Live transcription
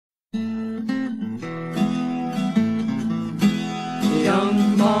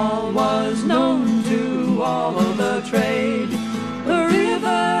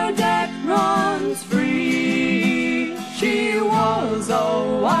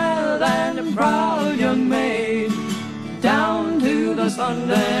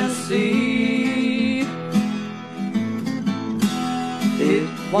Sundance Sea. It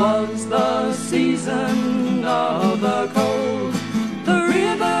was the season of the cold, the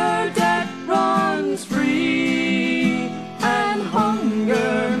river that runs free, and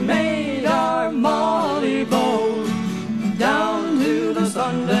hunger made our Molly bold down to the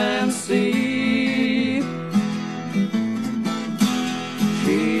Sundance Sea.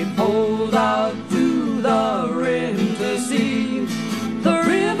 She pulled out to the rim to see the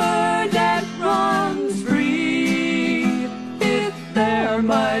river that runs free, if there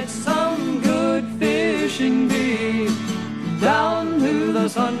might some good fishing be down to the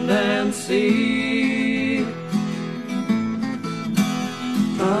Sundance Sea.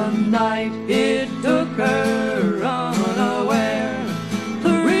 A night it took her unaware,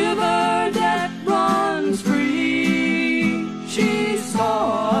 the river that runs free. She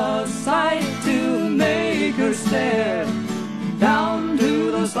saw a sight to make her stare down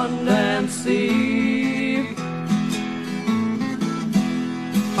to the Sundance Sea.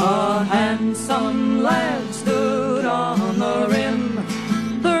 A handsome lad stood on the rim,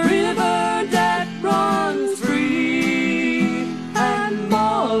 the river that runs free, and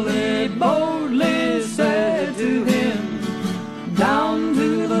Molly boldly said to him, down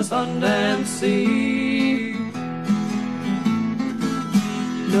to the Sundance Sea.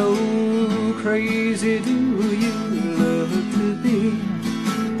 No crazy do you look to be,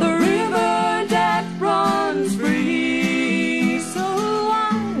 the river that runs free, so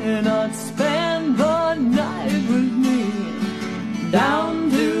why not spend the night with me down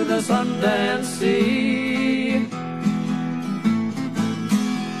to the Sundance Sea?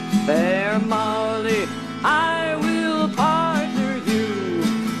 Fair Molly, I will partner you,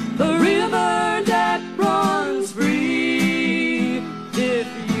 the river that runs free, if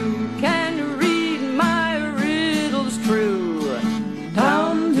you can read my riddles true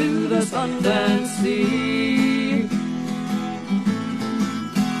down to the Sundance Sea.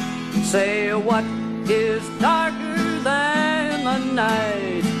 Say, what is darker than the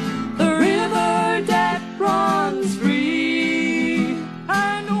night? The river that runs free.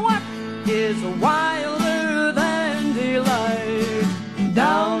 And what is wilder than delight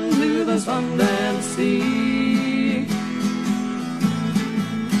down to the Sundance Sea?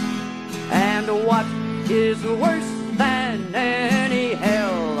 And what is worse than any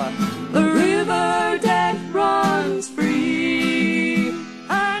hell? The river that runs free.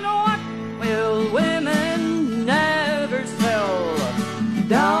 And what will women never sell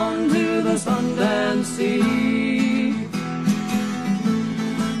down to the Sundance Sea?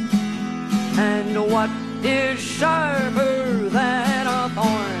 And what is sharper than a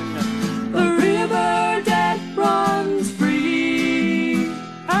thorn? The river that runs free.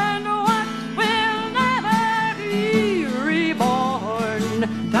 And what will never be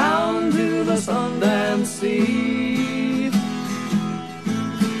reborn down to the Sundance Sea?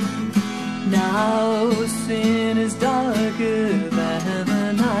 Now sin is darker than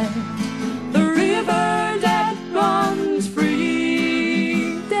the night, the river that runs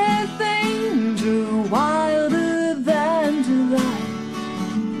free. Death angel wilder than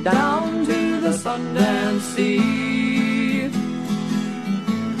delight down to the Sundance Sea.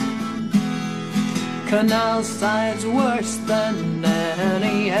 Canal sides worse than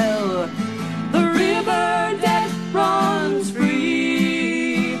any hell, the river that runs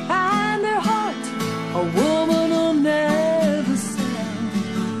free, and her heart a woman will never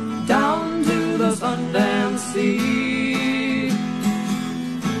sell down to the Sundance Sea.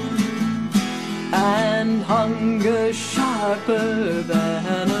 And hunger sharper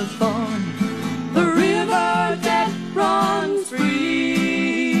than a thorn, the river that runs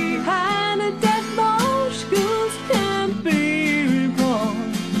free, and a dead marsh goose can't be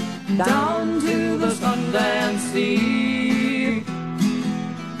reborn down to the Sundance Sea.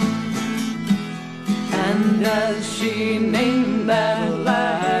 And as she named that